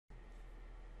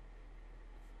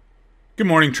Good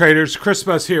morning, traders. Chris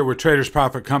Buss here with Traders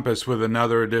Profit Compass with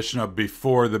another edition of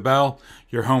Before the Bell,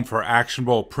 your home for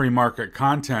actionable pre-market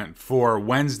content for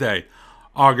Wednesday,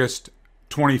 August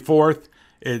 24th.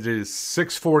 It is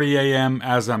 6:40 a.m.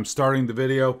 as I'm starting the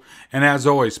video. And as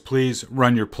always, please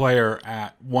run your player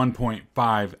at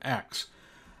 1.5x.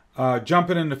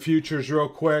 Jumping into futures real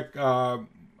quick,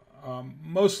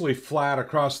 mostly flat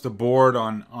across the board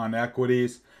on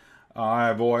equities. I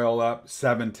have oil up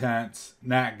 0.7,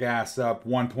 nat gas up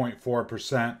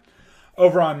 1.4%.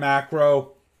 Over on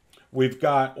macro, we've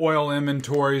got oil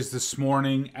inventories this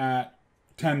morning at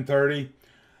 10:30,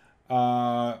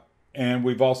 and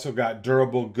we've also got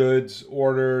durable goods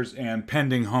orders and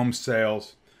pending home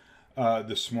sales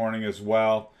this morning as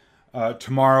well.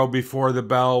 Tomorrow before the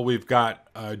bell, we've got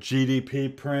a GDP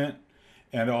print,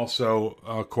 and also,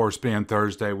 of course, being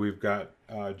Thursday, we've got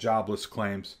jobless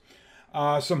claims.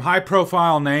 Some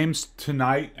high-profile names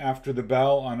tonight after the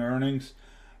bell on earnings.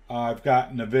 I've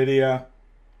got NVIDIA,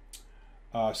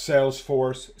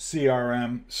 Salesforce,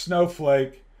 CRM,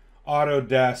 Snowflake,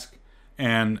 Autodesk,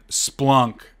 and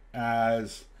Splunk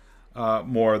as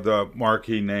more of the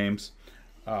marquee names.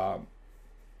 Of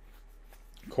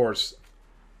course,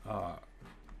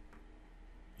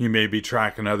 you may be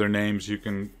tracking other names. You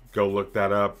can go look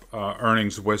that up.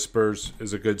 Earnings Whispers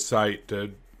is a good site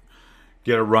to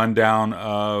get a rundown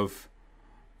of,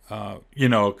 a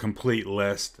complete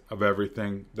list of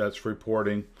everything that's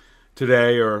reporting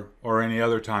today or any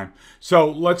other time. So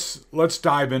let's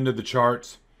dive into the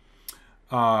charts.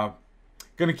 Going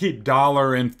to keep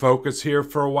dollar in focus here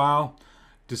for a while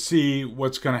to see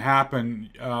what's going to happen.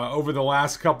 Over the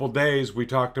last couple days, we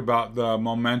talked about the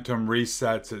momentum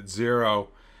resets at 0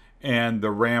 and the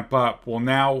ramp up. Well,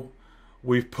 now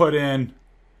we've put in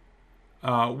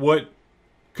what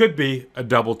could be a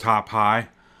double top high.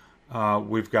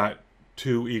 We've got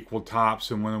two equal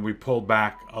tops, and when we pulled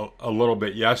back a little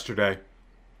bit yesterday.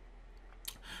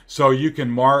 So you can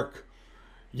mark,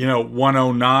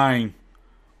 109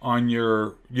 on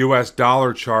your US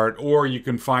dollar chart, or you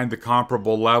can find the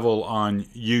comparable level on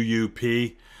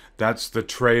UUP. That's the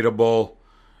tradable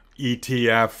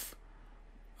ETF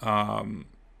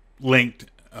linked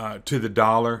to the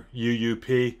dollar,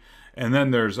 UUP. And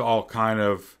then there's all kind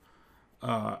of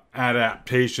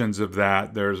adaptations of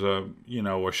that. There's a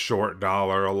short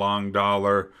dollar, a long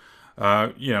dollar,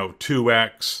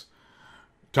 2x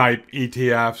type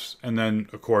ETFs, and then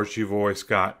of course you've always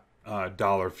got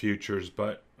dollar futures.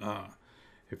 But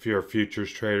if you're a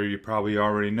futures trader, you probably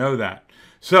already know that.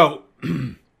 So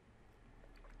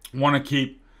want to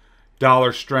keep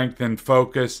dollar strength in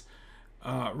focus.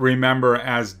 Remember,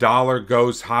 as dollar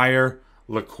goes higher,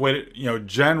 liquidity,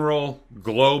 general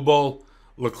global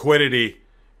liquidity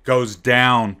goes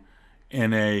down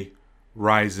in a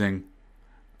rising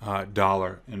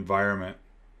dollar environment.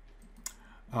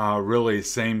 Really,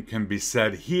 same can be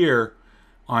said here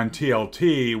on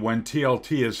TLT. When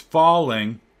TLT is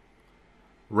falling,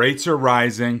 rates are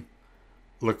rising,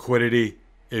 liquidity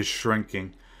is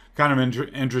shrinking. Kind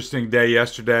of interesting day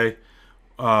yesterday.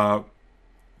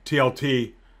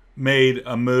 TLT made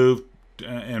a move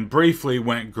and briefly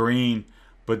went green,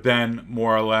 but then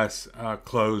more or less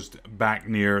closed back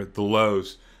near the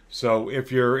lows. So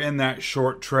if you're in that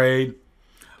short trade,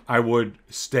 I would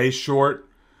stay short,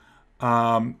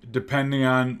 depending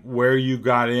on where you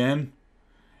got in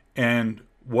and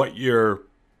what your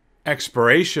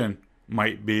expiration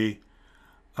might be.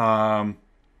 You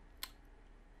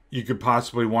could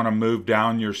possibly want to move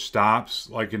down your stops,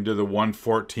 like into the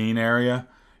 114 area.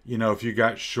 If you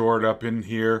got short up in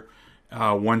here,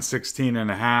 116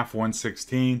 and a half,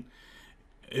 116.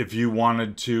 If you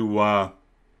wanted to,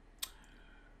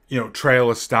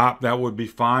 trail a stop, that would be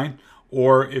fine.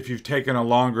 Or if you've taken a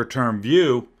longer term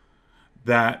view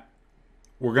that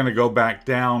we're going to go back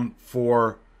down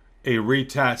for a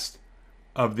retest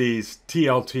of these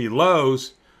TLT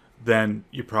lows, then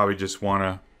you probably just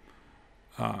want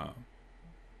to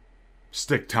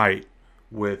stick tight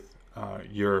with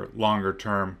your longer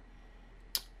term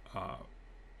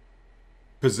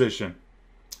position.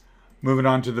 Moving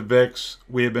on to the VIX,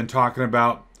 we have been talking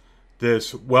about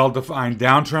this well-defined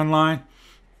downtrend line,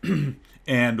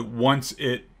 and once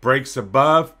it breaks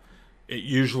above, it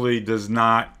usually does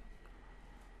not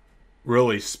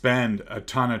really spend a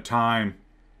ton of time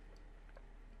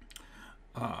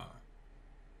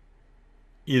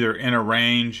either in a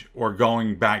range or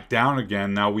going back down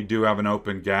again. Now we do have an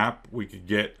open gap. We could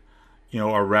get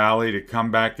a rally to come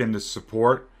back into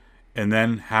support and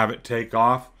then have it take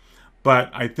off.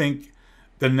 But I think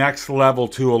the next level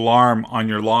to alarm on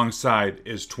your long side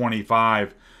is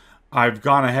 25. I've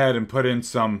gone ahead and put in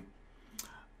some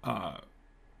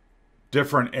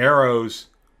different arrows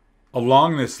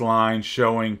along this line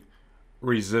showing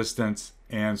resistance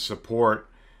and support.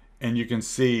 And you can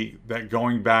see that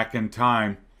going back in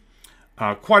time,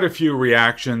 quite a few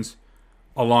reactions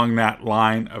along that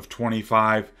line of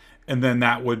 25. And then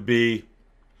that would be,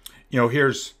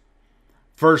 here's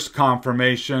first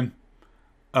confirmation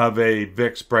of a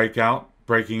VIX breakout,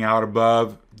 breaking out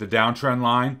above the downtrend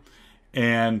line.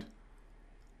 And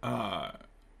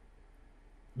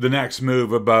the next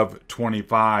move above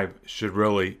 25 should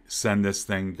really send this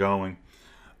thing going.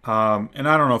 And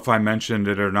I don't know if I mentioned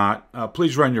it or not.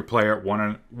 Please run your player at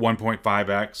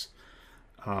 1.5x.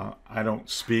 I don't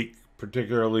speak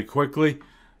particularly quickly,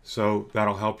 so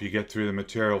that'll help you get through the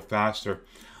material faster.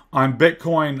 On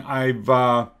Bitcoin, I've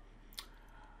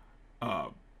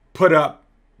put up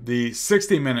the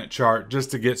 60-minute chart just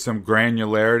to get some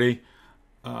granularity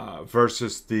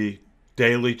versus the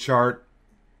daily chart.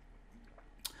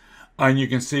 And you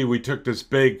can see we took this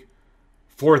big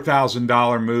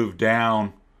 $4,000 move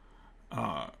down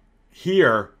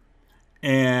here,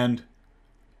 and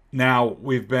now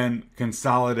we've been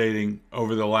consolidating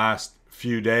over the last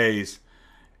few days,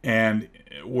 and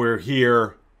we're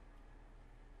here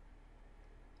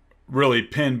really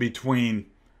pinned between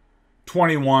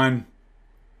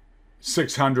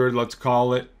 21,600, let's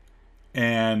call it,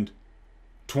 and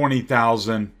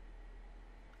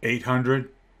 20,800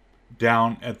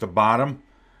 down at the bottom.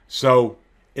 So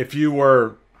if you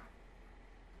were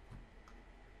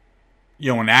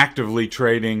and actively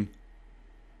trading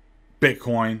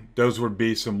Bitcoin, those would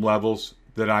be some levels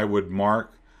that I would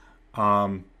mark.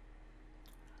 I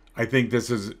think this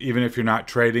is, even if you're not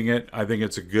trading it, I think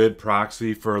it's a good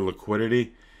proxy for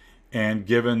liquidity. And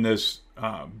given this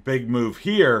big move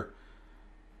here,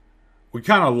 we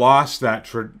kind of lost that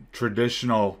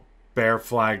traditional bear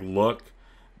flag look.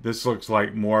 This looks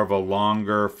like more of a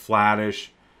longer,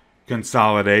 flattish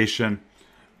consolidation.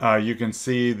 You can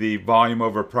see the volume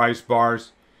over price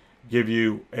bars give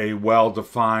you a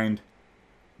well-defined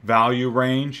value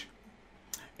range.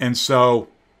 And so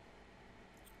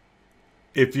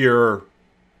if you're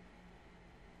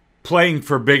playing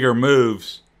for bigger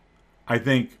moves, I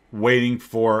think waiting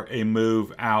for a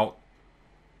move out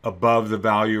above the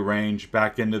value range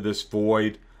back into this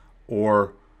void,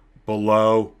 or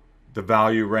below the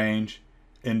value range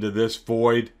into this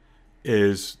void,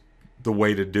 is the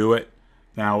way to do it.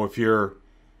 Now, if you're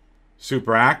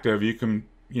super active, you can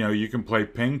play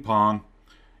ping pong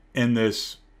in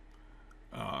this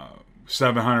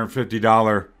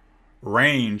 $750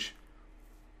 range,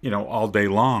 all day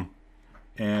long,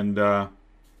 and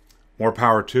more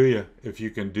power to you if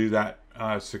you can do that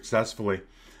successfully.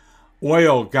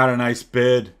 Oil got a nice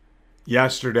bid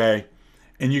yesterday,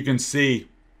 and you can see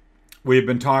we've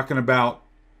been talking about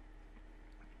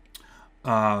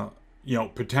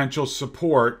potential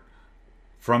support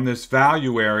from this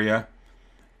value area,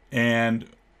 and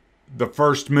the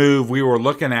first move we were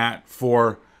looking at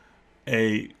for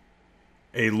a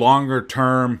longer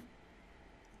term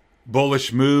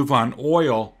bullish move on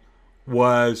oil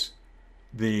was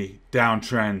the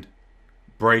downtrend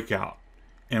breakout,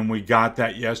 and we got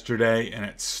that yesterday, and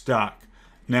it stuck.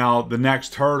 Now the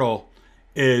next hurdle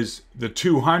is the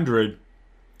 200,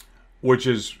 which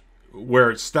is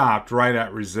where it stopped, right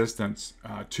at resistance,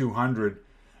 200,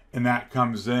 and that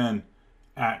comes in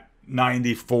at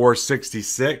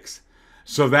 94.66.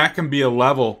 So that can be a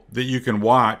level that you can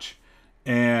watch.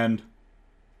 And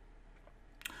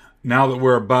now that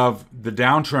we're above the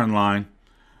downtrend line,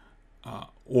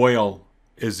 oil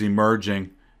is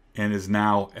emerging and is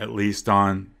now at least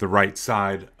on the right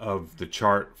side of the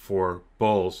chart for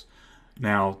bulls.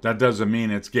 Now, that doesn't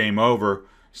mean it's game over.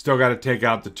 Still got to take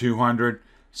out the 200,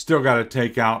 still got to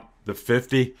take out the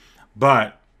 50,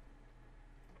 but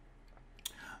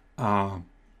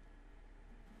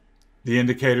the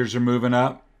indicators are moving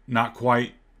up, not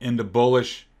quite into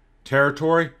bullish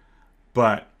territory,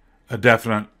 but a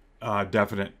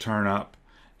definite turn up,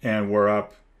 and we're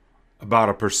up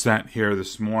about 1% here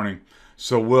this morning.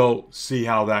 So we'll see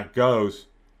how that goes.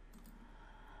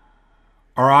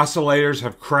 Our oscillators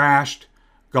have crashed,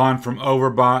 gone from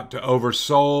overbought to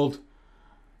oversold.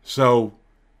 So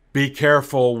be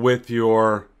careful with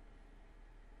your,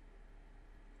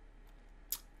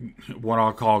 what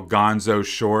I'll call gonzo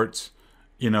shorts,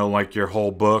 like your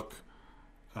whole book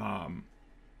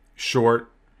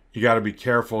short. You got to be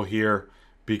careful here,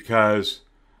 because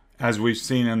as we've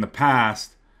seen in the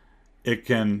past, it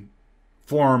can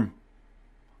form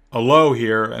a low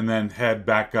here and then head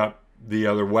back up the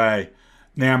other way.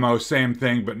 NAMO, same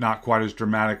thing, but not quite as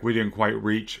dramatic. We didn't quite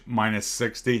reach minus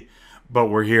 60, but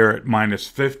we're here at minus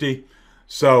 50.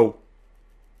 So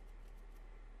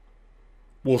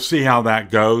we'll see how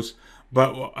that goes.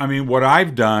 But I mean, what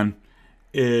I've done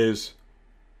is,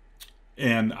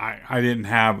 and I didn't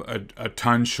have a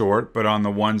ton short, but on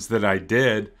the ones that I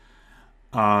did,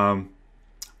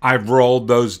 I've rolled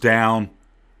those down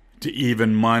to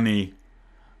even money.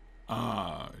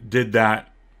 Did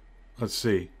that, let's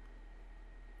see,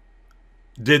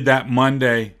 did that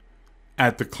Monday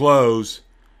at the close,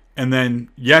 and then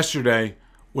yesterday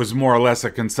was more or less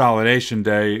a consolidation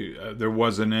day. There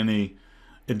wasn't any,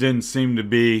 it didn't seem to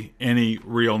be any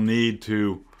real need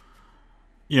to,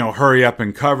 hurry up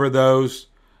and cover those.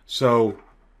 So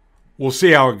we'll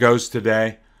see how it goes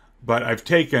today. But I've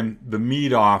taken the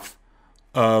meat off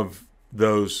of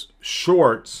those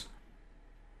shorts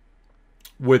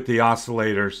with the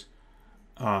oscillators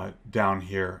down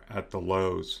here at the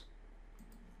lows.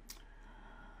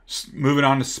 Moving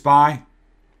on to SPY.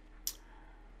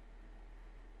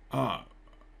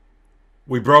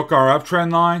 We broke our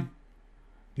uptrend line.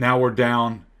 Now we're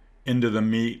down into the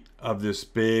meat of this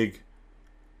big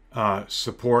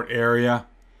support area.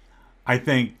 I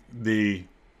think the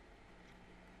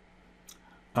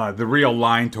real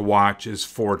line to watch is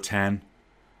 410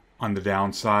 on the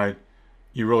downside.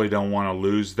 You really don't want to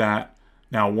lose that.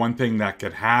 Now, one thing that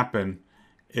could happen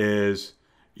is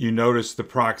you notice the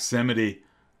proximity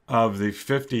of the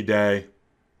 50-day,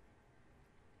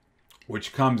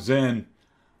 which comes in,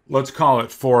 let's call it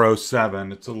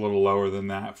 407. It's a little lower than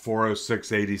that,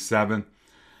 406.87.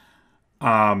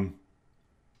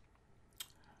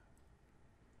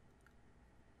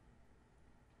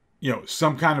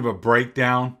 Some kind of a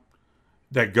breakdown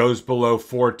that goes below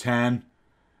 410,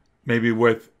 maybe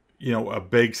with, a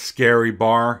big scary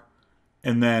bar,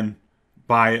 and then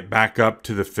buy it back up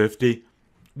to the 50.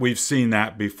 We've seen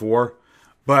that before.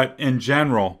 But in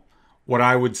general, what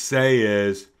I would say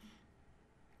is,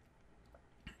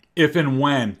 if and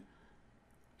when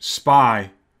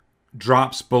SPY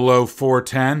drops below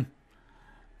 410,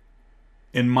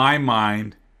 in my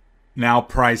mind, now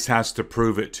price has to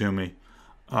prove it to me.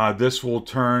 This will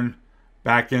turn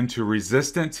back into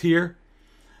resistance here.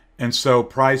 And so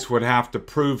price would have to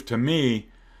prove to me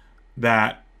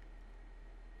that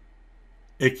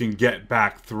it can get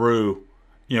back through,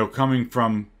 coming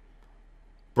from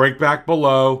break back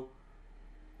below,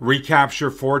 recapture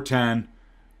 410,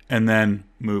 and then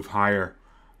move higher.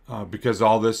 Because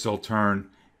all this will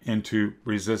turn into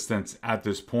resistance at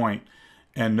this point.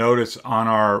 And notice on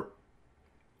our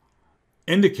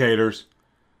indicators,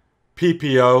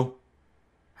 PPO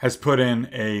has put in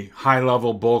a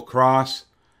high-level bull cross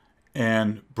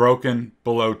and broken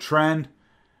below trend.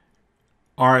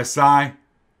 RSI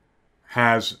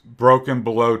has broken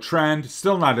below trend,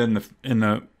 still not in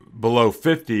the below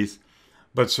 50s,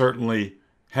 but certainly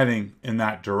heading in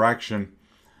that direction.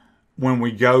 When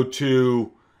we go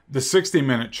to the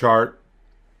 60-minute chart,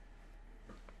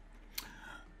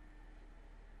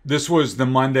 this was the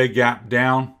Monday gap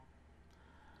down.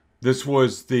 This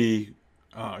was the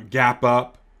gap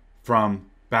up from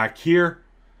back here.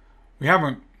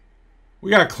 We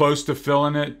got close to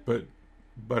filling it, but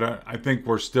I think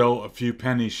we're still a few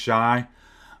pennies shy.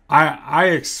 I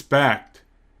expect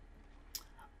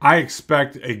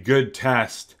a good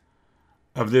test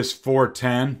of this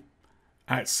 410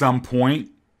 at some point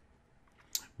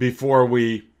before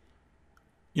we,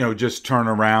 just turn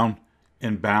around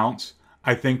and bounce.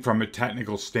 I think from a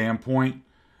technical standpoint,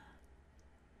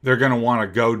 they're going to want to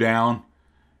go down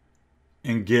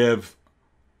and give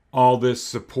all this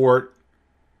support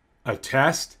a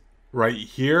test right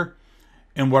here.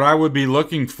 And what I would be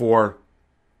looking for,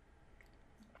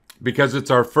 because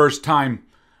it's our first time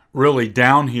really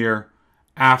down here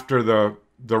after the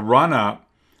run up,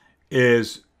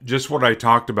 is just what I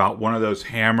talked about, one of those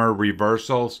hammer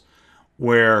reversals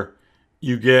where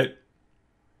you get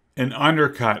an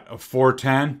undercut of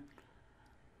 410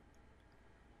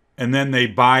 and then they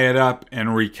buy it up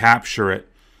and recapture it.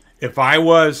 If I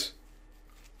was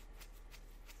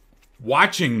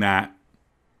watching that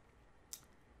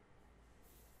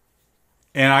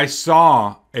and I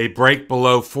saw a break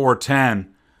below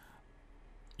 410,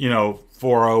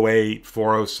 408,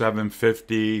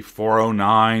 407.50,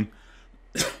 409,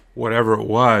 whatever it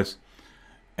was,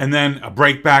 and then a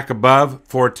break back above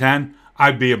 410,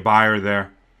 I'd be a buyer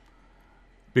there,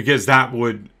 because that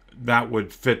would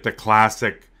fit the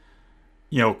classic,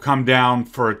 come down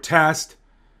for a test,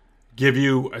 give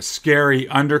you a scary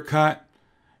undercut,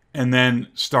 and then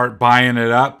start buying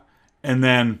it up, and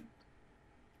then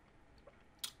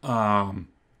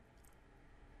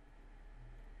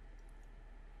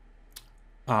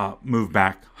move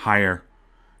back higher.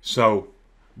 So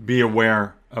be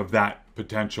aware of that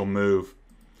potential move.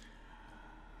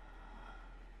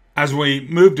 As we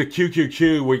move to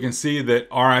QQQ, we can see that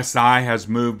RSI has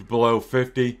moved below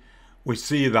 50. We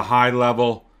see the high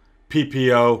level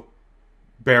PPO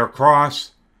bear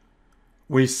cross.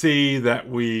 We see that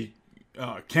we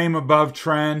came above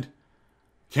trend,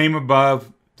 came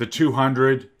above the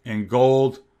 200 in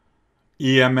gold,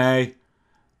 EMA.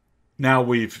 Now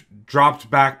we've dropped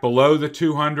back below the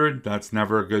 200. That's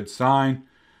never a good sign.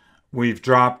 We've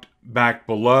dropped back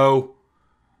below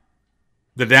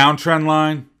the downtrend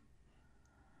line.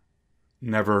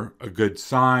 Never a good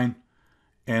sign.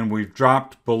 And we've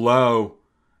dropped below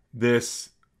this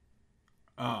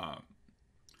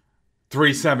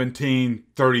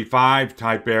 317.35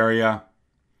 type area,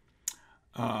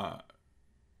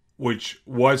 which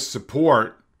was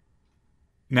support.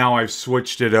 Now I've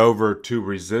switched it over to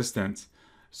resistance.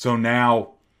 So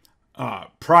now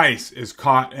price is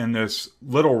caught in this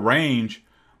little range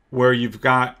where you've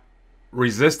got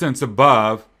resistance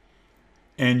above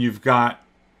and you've got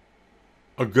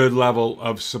a good level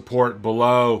of support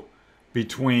below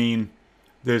between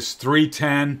this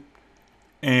 310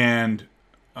 and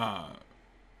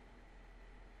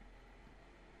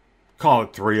call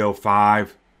it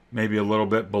 305, maybe a little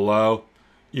bit below.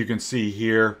 You can see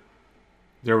here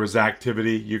there was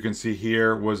activity. You can see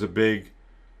here was a big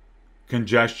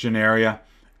congestion area,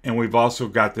 and we've also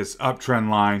got this uptrend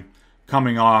line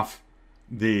coming off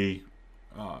the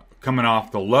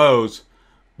lows,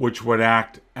 which would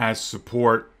act as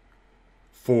support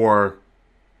for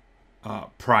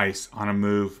price on a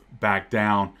move back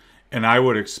down. And I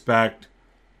would expect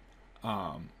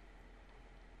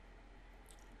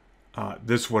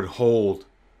this would hold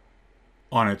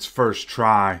on its first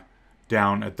try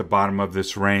down at the bottom of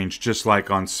this range, just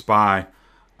like on SPY.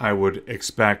 I would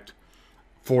expect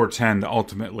 410 to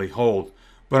ultimately hold.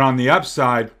 But on the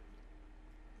upside,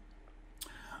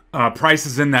 price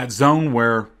is in that zone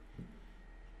where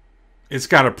it's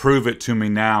got to prove it to me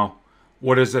now.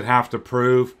 What does it have to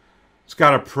prove? It's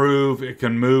got to prove it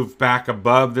can move back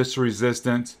above this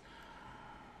resistance,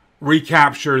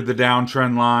 recapture the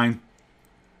downtrend line,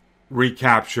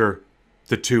 recapture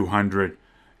the 200.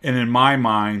 And in my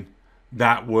mind,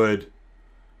 that would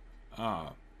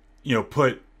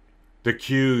put the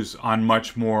Qs on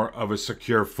much more of a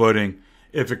secure footing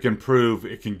if it can prove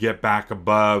it can get back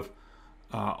above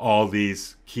all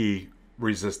these key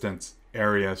resistance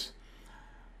areas.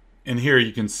 And here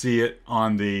you can see it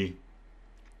on the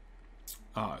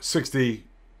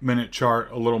 60-minute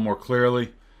chart a little more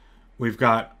clearly. We've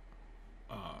got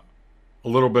a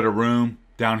little bit of room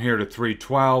down here to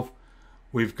 312.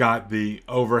 We've got the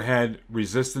overhead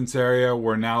resistance area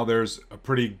where now there's a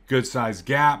pretty good sized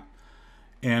gap,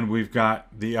 and we've got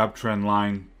the uptrend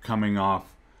line coming off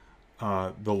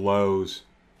the lows.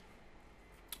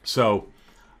 So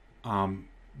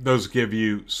those give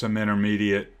you some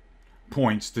intermediate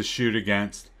points to shoot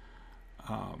against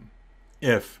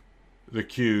if the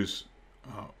Qs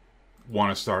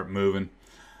want to start moving.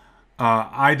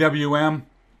 IWM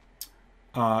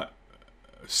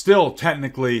still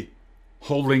technically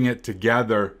holding it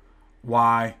together.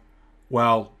 Why?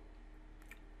 Well,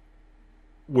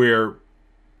 we're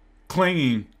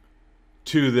clinging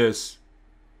to this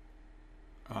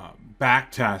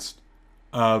back test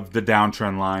of the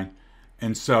downtrend line,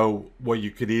 and so what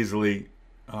you could easily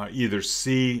either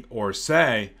see or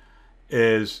say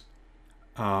is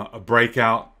a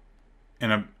breakout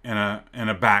and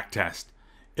a back test.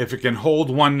 If it can hold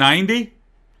 190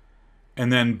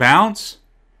 and then bounce,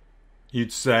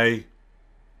 you'd say,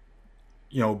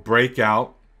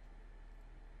 breakout,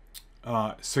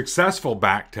 successful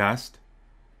back test,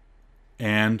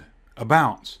 and a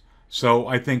bounce. So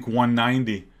I think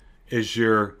 190 is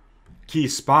your key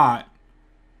spot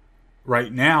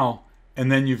right now.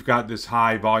 And then you've got this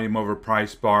high volume over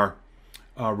price bar,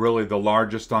 really the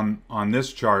largest on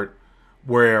this chart,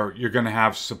 where you're going to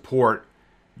have support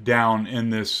down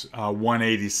in this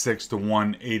 186 to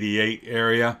 188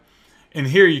 area. And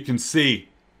here you can see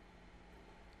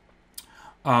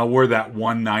where that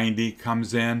 190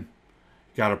 comes in.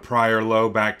 Got a prior low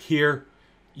back here.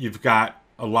 You've got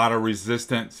a lot of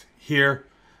resistance here.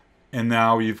 And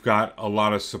now you've got a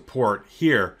lot of support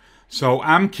here. So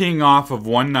I'm keying off of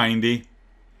 190.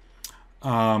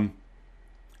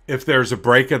 If there's a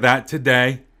break of that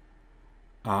today,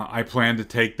 I plan to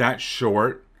take that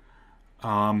short.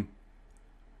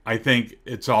 I think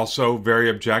it's also very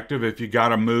objective. If you got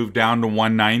to move down to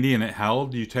 190 and it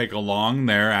held, you take a long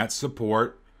there at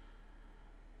support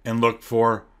and look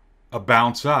for a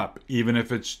bounce up, even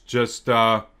if it's just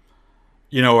a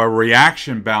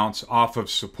reaction bounce off of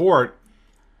support.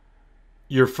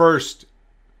 Your first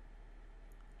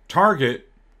target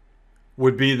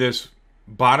would be this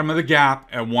bottom of the gap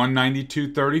at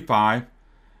 192.35,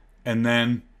 and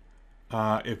then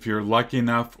if you're lucky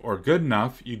enough or good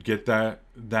enough, you'd get that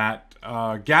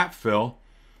gap fill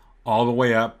all the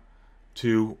way up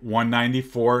to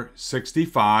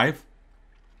 194.65,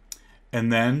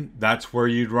 and then that's where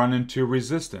you'd run into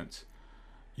resistance.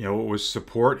 You know, it was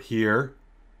support here,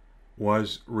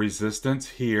 was resistance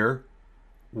here,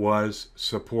 was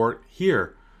support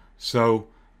here. So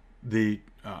the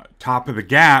top of the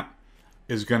gap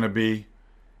is going to be,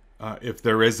 if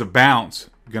there is a bounce,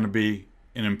 going to be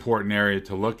an important area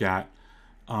to look at.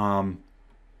 And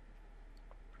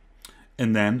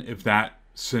then if that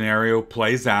scenario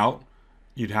plays out,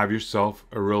 you'd have yourself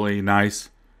a really nice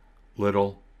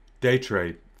little day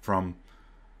trade from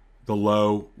the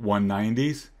low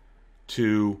 190s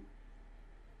to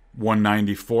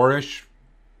 194-ish,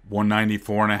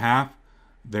 194.5.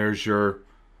 There's your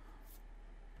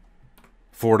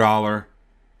 $4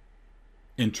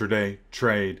 intraday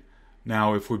trade.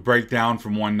 Now, if we break down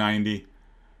from 190,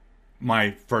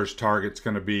 my first target's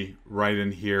going to be right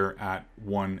in here at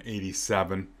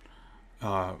 187,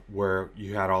 where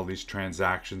you had all these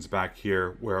transactions back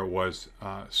here where it was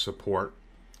support.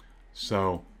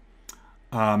 So,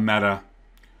 Meta,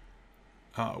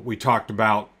 we talked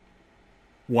about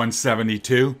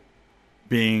 172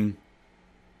 being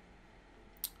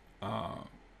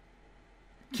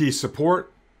key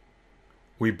support.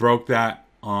 We broke that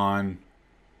on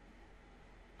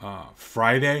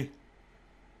Friday.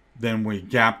 Then we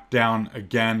gapped down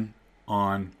again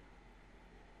on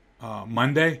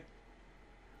Monday.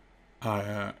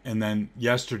 And then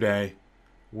yesterday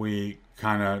we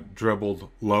kind of dribbled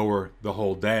lower the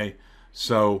whole day.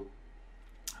 So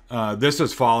this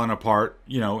has fallen apart,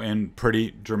 you know, in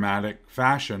pretty dramatic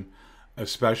fashion,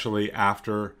 especially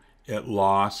after it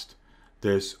lost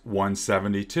this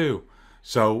 172.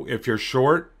 So if you're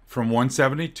short from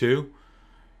 172,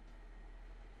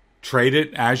 trade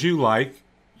it as you like.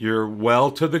 You're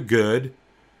well to the good.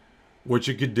 What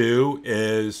you could do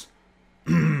is,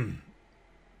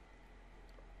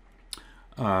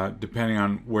 depending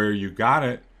on where you got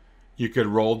it, you could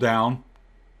roll down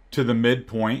to the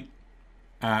midpoint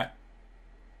at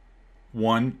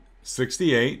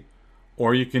 168,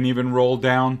 or you can even roll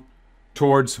down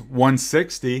towards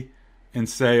 160 and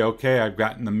say, okay, I've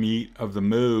gotten the meat of the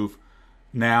move.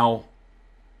 Now,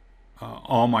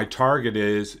 all my target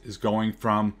is going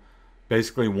from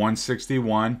basically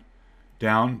 161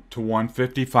 down to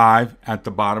 155 at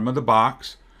the bottom of the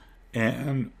box.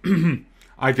 And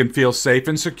I can feel safe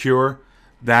and secure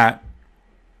that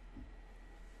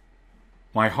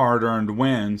my hard-earned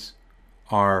wins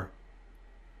are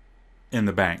in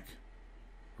the bank,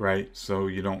 right? So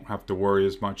you don't have to worry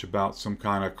as much about some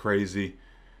kind of crazy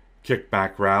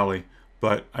kickback rally.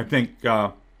 But I think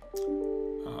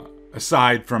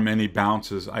aside from any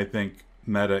bounces, I think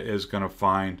Meta is going to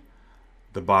find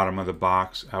the bottom of the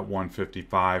box at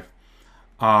 155.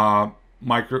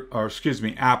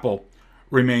 Apple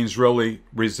remains really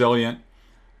resilient,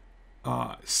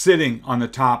 sitting on the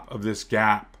top of this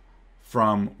gap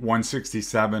from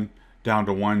 167 down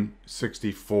to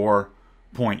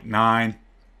 164.9.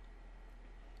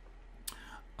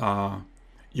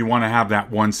 You want to have that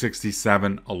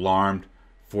 167 alarmed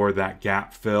for that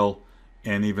gap fill,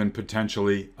 and even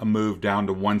potentially a move down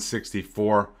to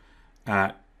 164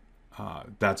 at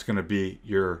that's going to be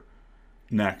your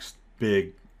next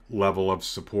big level of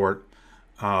support.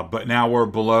 But now we're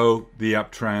below the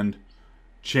uptrend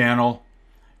channel,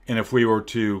 and if we were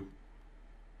to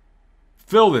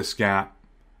fill this gap,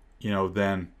 you know,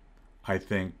 then I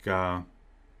think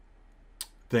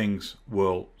things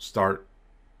will start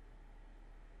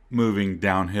moving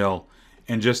downhill.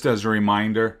 And just as a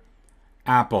reminder,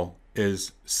 Apple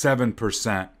is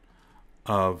 7%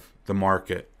 of the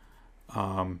market.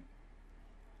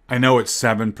 I know it's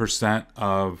 7%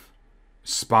 of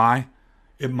SPY.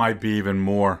 It might be even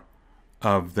more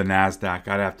of the NASDAQ.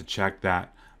 I'd have to check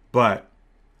that. But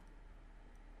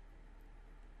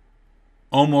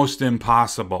almost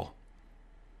impossible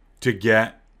to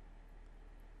get,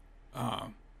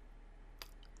 a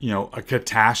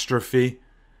catastrophe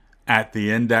at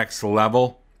the index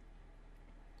level.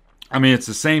 I mean, it's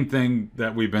the same thing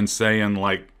that we've been saying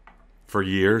like for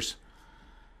years.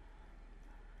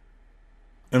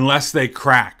 Unless they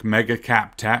crack mega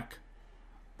cap tech,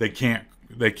 they can't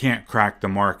crack the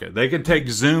market. They can take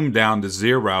Zoom down to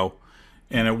zero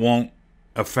and it won't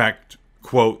affect,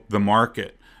 quote, the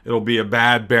market. It'll be a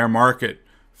bad bear market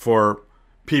for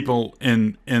people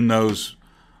in those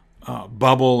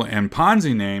bubble and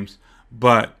Ponzi names.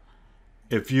 But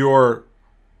if you're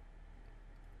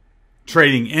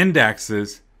trading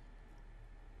indexes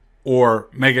or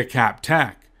mega cap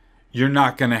tech, you're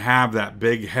not going to have that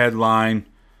big headline,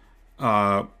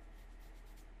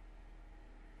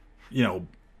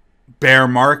 bear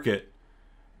market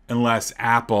unless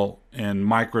Apple and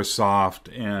Microsoft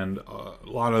and a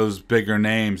lot of those bigger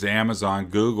names, Amazon,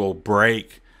 Google,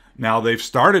 break. Now they've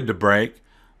started to break,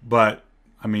 but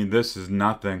I mean, this is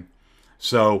nothing.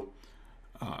 So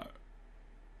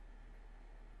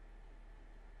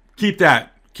keep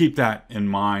that in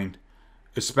mind,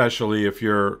 especially if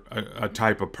you're a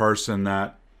type of person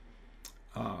that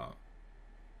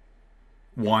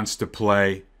wants to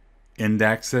play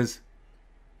indexes.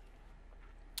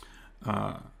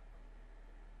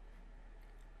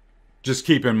 Just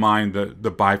keep in mind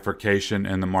the bifurcation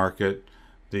in the market,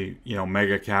 the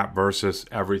mega cap versus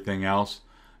everything else.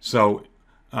 So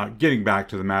getting back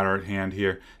to the matter at hand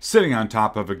here, sitting on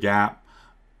top of a gap,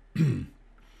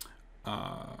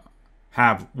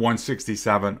 have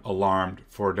 167 alarmed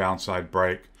for a downside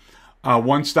break.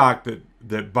 One stock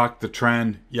that bucked the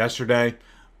trend yesterday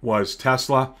was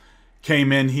Tesla.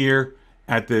 Came in here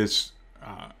at this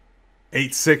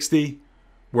 860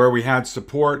 where we had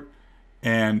support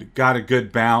and got a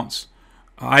good bounce.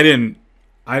 I didn't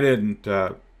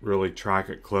really track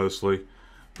it closely,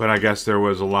 but I guess there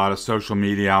was a lot of social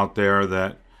media out there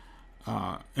that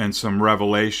and some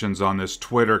revelations on this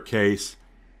Twitter case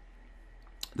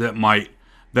that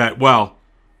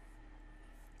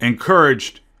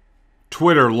encouraged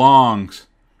Twitter longs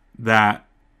that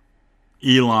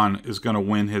Elon is going to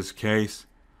win his case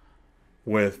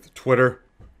with Twitter,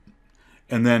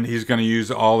 and then he's going to use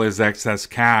all his excess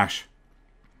cash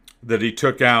that he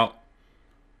took out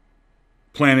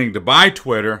planning to buy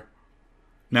Twitter.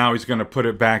 Now he's going to put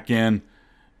it back in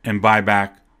and buy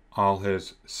back all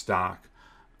his stock.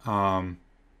 I'd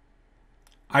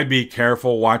be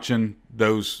careful watching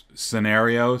those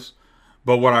scenarios,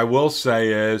 but what I will say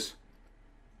is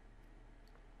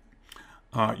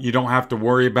you don't have to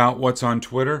worry about what's on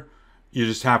Twitter. You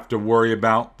just have to worry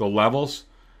about the levels.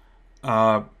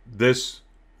 This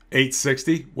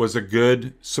 860 was a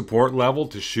good support level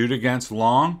to shoot against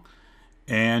long,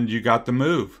 and you got the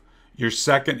move. Your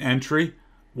second entry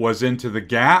was into the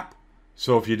gap,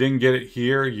 so if you didn't get it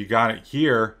here, you got it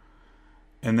here,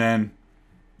 and then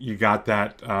you got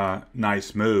that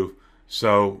nice move.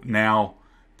 So now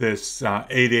this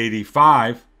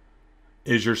 885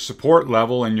 is your support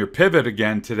level and your pivot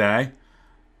again today.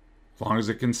 As long as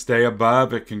it can stay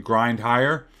above, it can grind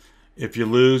higher. If you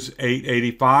lose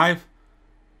 885,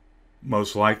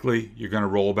 most likely you're going to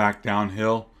roll back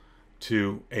downhill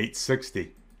to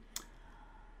 860.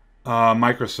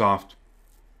 Microsoft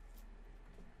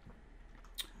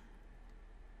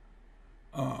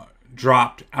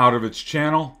dropped out of its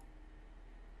channel,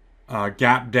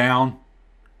 gap down,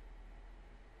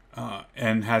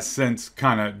 and has since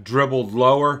kind of dribbled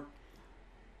lower.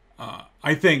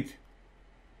 I think,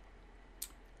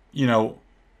 below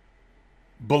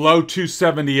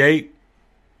 278,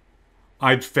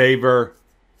 I'd favor,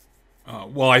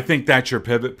 I think that's your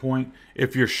pivot point.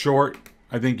 If you're short,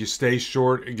 I think you stay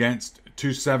short against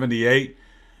 278.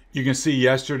 You can see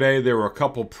yesterday there were a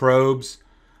couple probes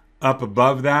up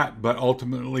above that, but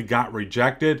ultimately got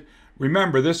rejected.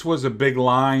 Remember, this was a big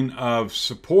line of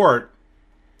support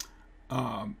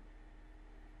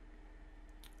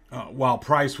while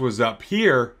price was up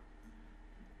here,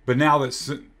 but now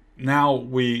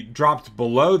we dropped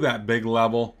below that big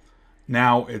level.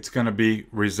 Now it's going to be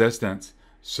resistance.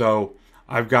 So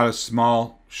I've got a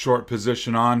small short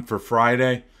position on for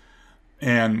Friday,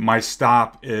 and my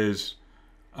stop is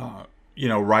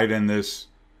right in this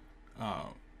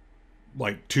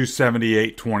like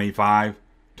 278.25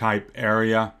 type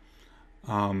area.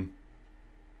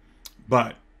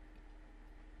 But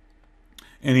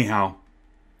anyhow,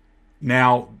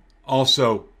 now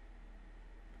also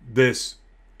this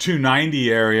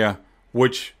 290 area,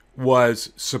 which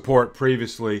was support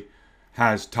previously,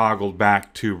 has toggled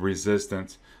back to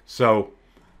resistance. So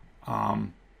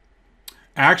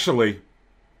actually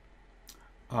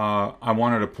I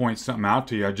wanted to point something out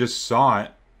to you. I just saw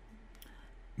it.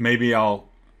 Maybe I'll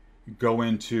go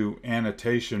into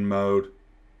annotation mode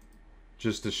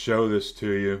just to show this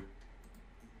to you.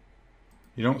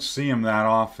 You don't see them that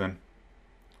often,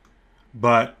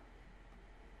 and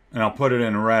I'll put it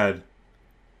in red.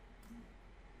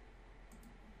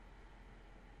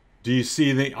 Do you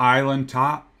see the island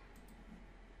top?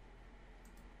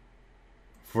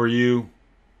 For you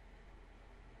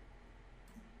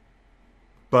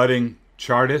budding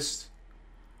chartists,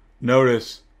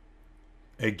 notice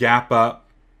a gap up,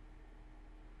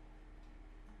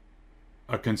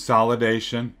 a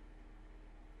consolidation,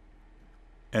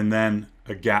 and then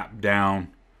a gap down.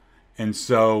 And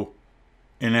so,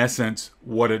 in essence,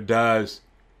 what it does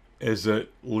is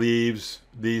it leaves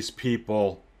these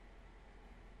people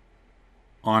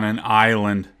on an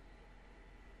island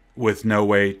with no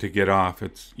way to get off.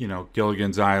 It's,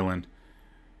 Gilligan's Island.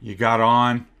 You got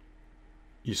on,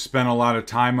 you spent a lot of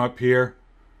time up here,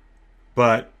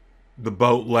 but the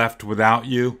boat left without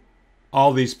you.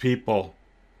 All these people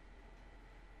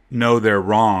know they're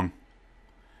wrong,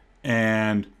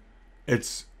 and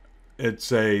it's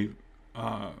a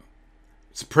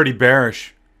pretty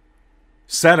bearish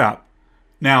setup.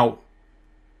 Now,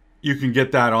 you can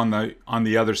get that on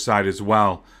the other side as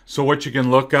well. So what you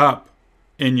can look up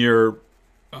in your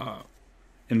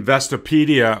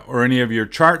Investopedia or any of your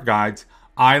chart guides,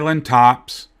 island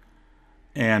tops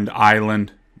and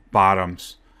island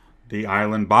bottoms. The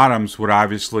island bottoms would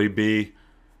obviously be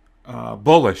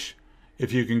bullish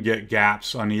if you can get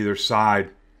gaps on either side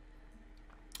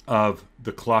of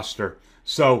the cluster.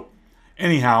 So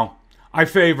anyhow, I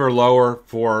favor lower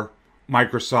for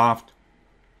Microsoft,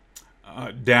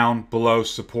 down below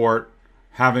support,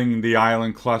 having the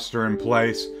island cluster in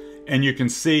place. And you can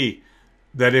see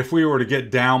that if we were to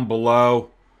get down below,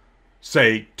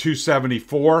 say,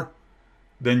 274,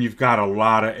 then you've got a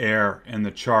lot of air in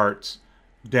the charts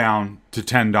down to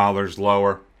 $10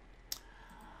 lower.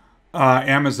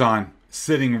 Amazon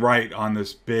sitting right on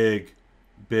this big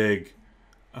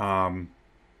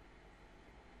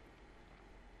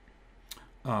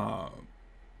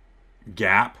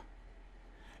gap.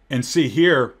 And see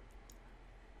here,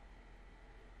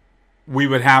 we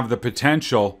would have the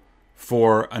potential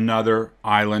for another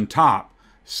island top.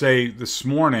 Say this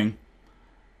morning,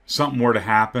 something were to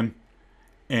happen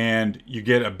and you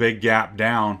get a big gap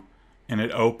down and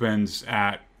it opens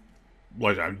at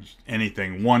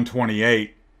anything,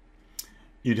 128.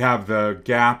 You'd have the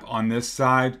gap on this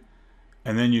side,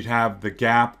 and then you'd have the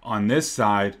gap on this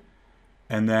side,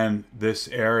 and then this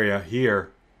area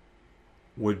here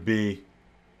would be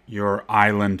your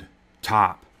island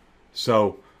top.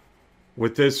 So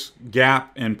with this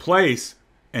gap in place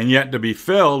and yet to be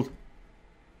filled,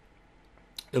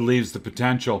 it leaves the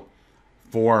potential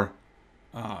for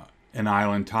an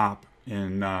island top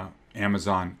in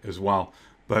Amazon as well.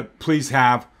 But please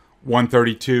have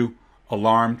 132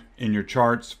 alarmed in your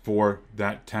charts for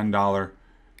that $10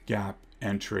 gap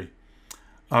entry.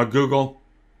 Google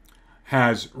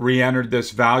has re-entered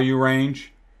this value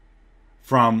range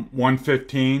from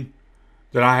 115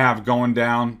 that I have going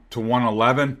down to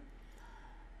 111.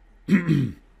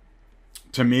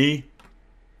 To me,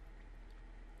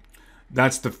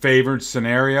 that's the favored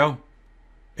scenario,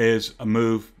 is a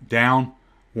move down.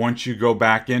 Once you go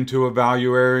back into a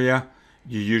value area,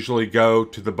 you usually go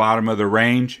to the bottom of the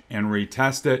range and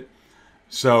retest it.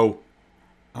 So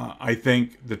I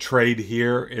think the trade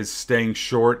here is staying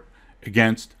short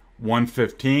against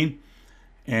 115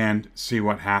 and see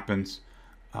what happens.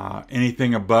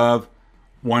 Anything above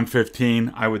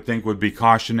 115 I would think would be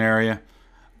cautionary,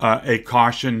 a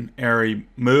cautionary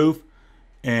move,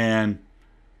 and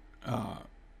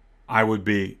I would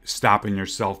be stopping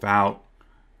yourself out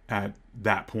at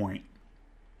that point.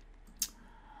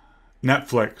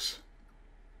 Netflix.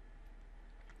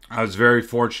 I was very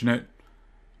fortunate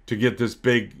to get this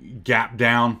big gap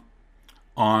down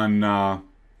on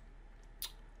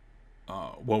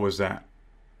what was that?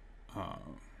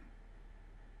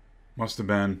 Must have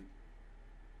been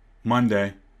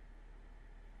Monday.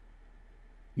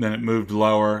 Then it moved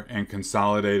lower and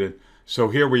consolidated. So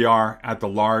here we are at the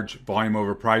large volume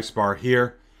over price bar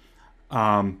here.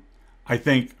 I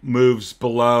think moves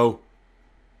below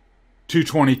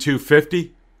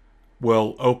 222.50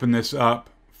 will open this up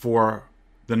for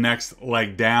the next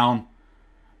leg down.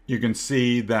 You can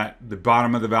see that the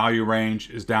bottom of the value range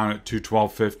is down at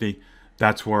 212.50.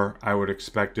 That's where I would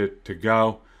expect it to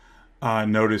go.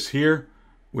 Notice here,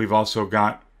 we've also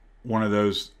got one of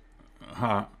those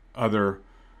other,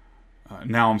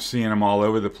 now I'm seeing them all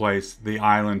over the place, the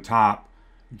island top.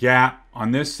 Gap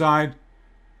on this side,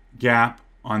 gap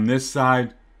on this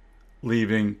side,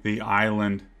 leaving the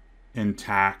island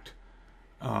intact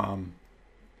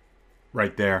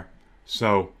right there.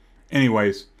 So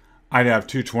anyways, I'd have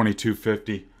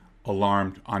 222.50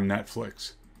 alarmed on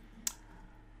Netflix.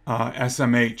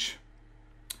 SMH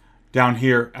down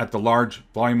here at the large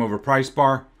volume over price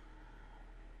bar,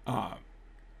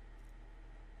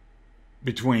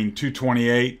 between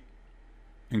 228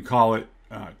 and call it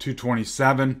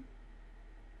 227,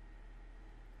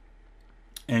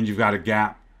 and you've got a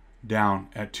gap down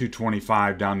at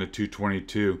 225 down to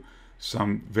 222.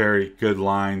 Some very good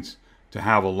lines to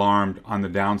have alarmed on the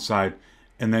downside.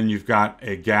 And then you've got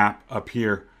a gap up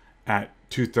here at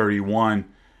 231.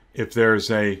 If there's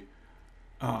a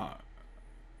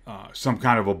some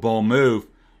kind of a bull move,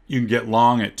 you can get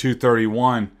long at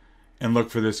 231 and look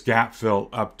for this gap fill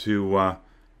up to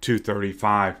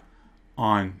 235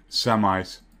 on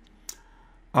semis.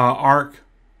 ARK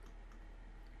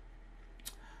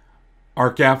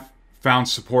F found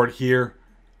support here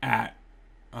at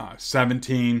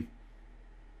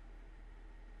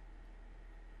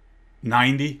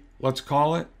 1790, let's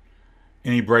call it.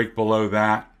 Any break below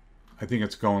that, I think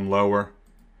it's going lower.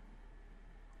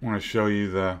 I want to show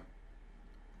you the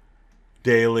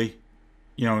daily.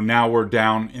 You know, now we're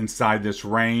down inside this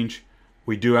range.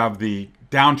 We do have the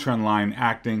downtrend line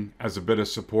acting as a bit of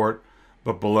support,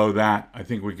 but below that, I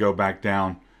think we go back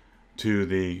down to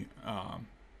the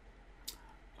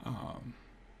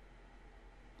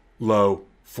low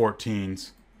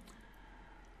 14s.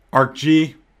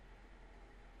 ARKG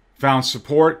found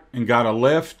support and got a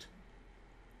lift.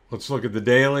 Let's look at the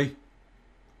daily.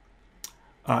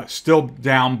 Still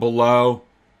down below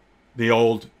the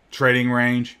old trading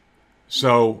range.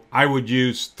 So I would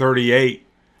use 38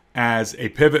 as a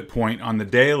pivot point on the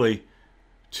daily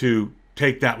to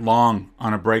take that long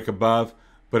on a break above.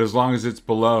 But as long as it's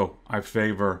below, I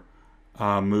favor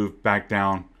move back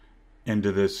down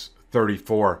into this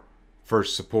 34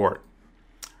 first support.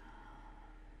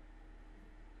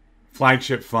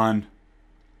 Flagship fund,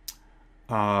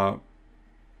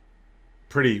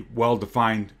 pretty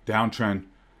well-defined downtrend,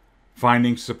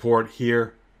 finding support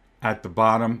here at the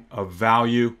bottom of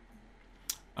value.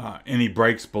 Any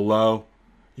breaks below,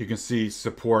 you can see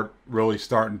support really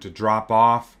starting to drop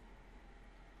off.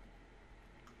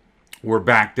 We're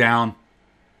back down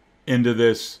into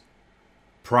this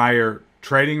prior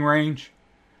trading range.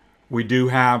 We do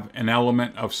have an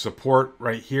element of support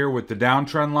right here with the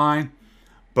downtrend line,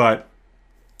 but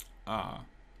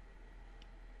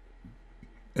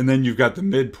and then you've got the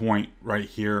midpoint right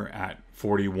here at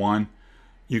 41.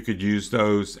 You could use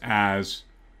those as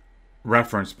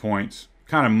reference points.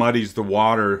 Kind of muddies the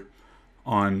water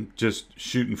on just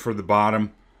shooting for the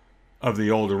bottom of the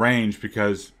older range,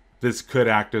 because this could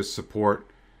act as support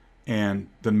and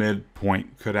the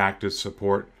midpoint could act as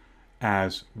support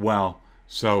as well.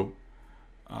 So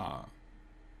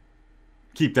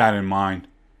keep that in mind.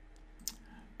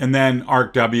 And then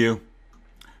ARKW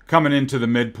coming into the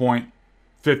midpoint,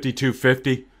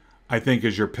 52.50, I think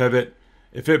is your pivot.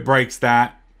 If it breaks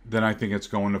that, then I think it's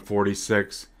going to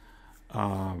 46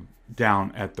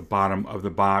 down at the bottom of the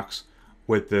box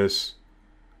with this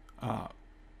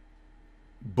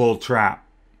bull trap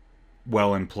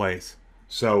well in place.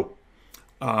 So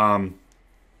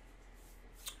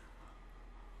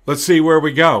let's see where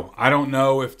we go. I don't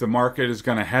know if the market is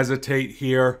going to hesitate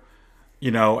here,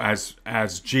 you know, as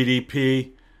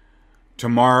GDP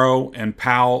tomorrow and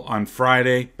Powell on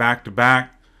Friday back to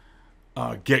back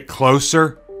get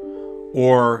closer,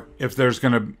 or if there's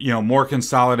going to, you know, more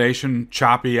consolidation,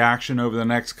 choppy action over the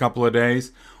next couple of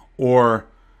days, or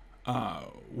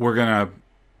we're going to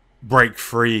break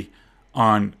free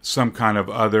on some kind of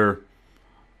other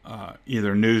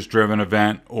either news-driven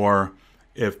event, or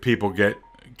if people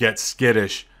get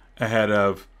skittish ahead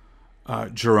of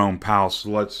Jerome Powell. So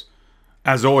let's,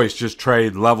 as always, just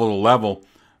trade level to level.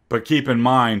 But keep in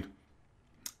mind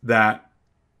that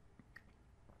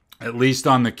at least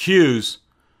on the Qs,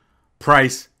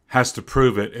 price has to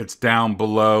prove it. It's down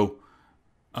below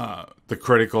the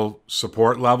critical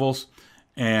support levels,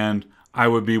 and I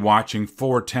would be watching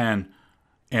 410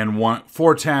 and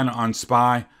 410 on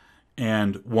SPY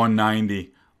and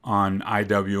 190 on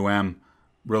IWM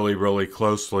really, really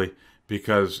closely,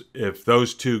 because if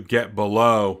those two get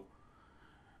below,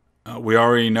 we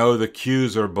already know the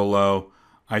Qs are below.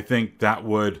 I think that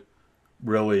would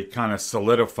really kind of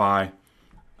solidify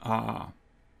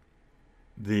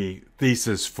the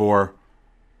thesis for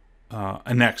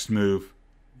a next move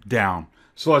down.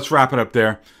 So let's wrap it up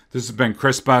there. This has been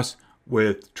Chris Buss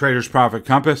with Trader's Profit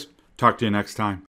Compass. Talk to you next time.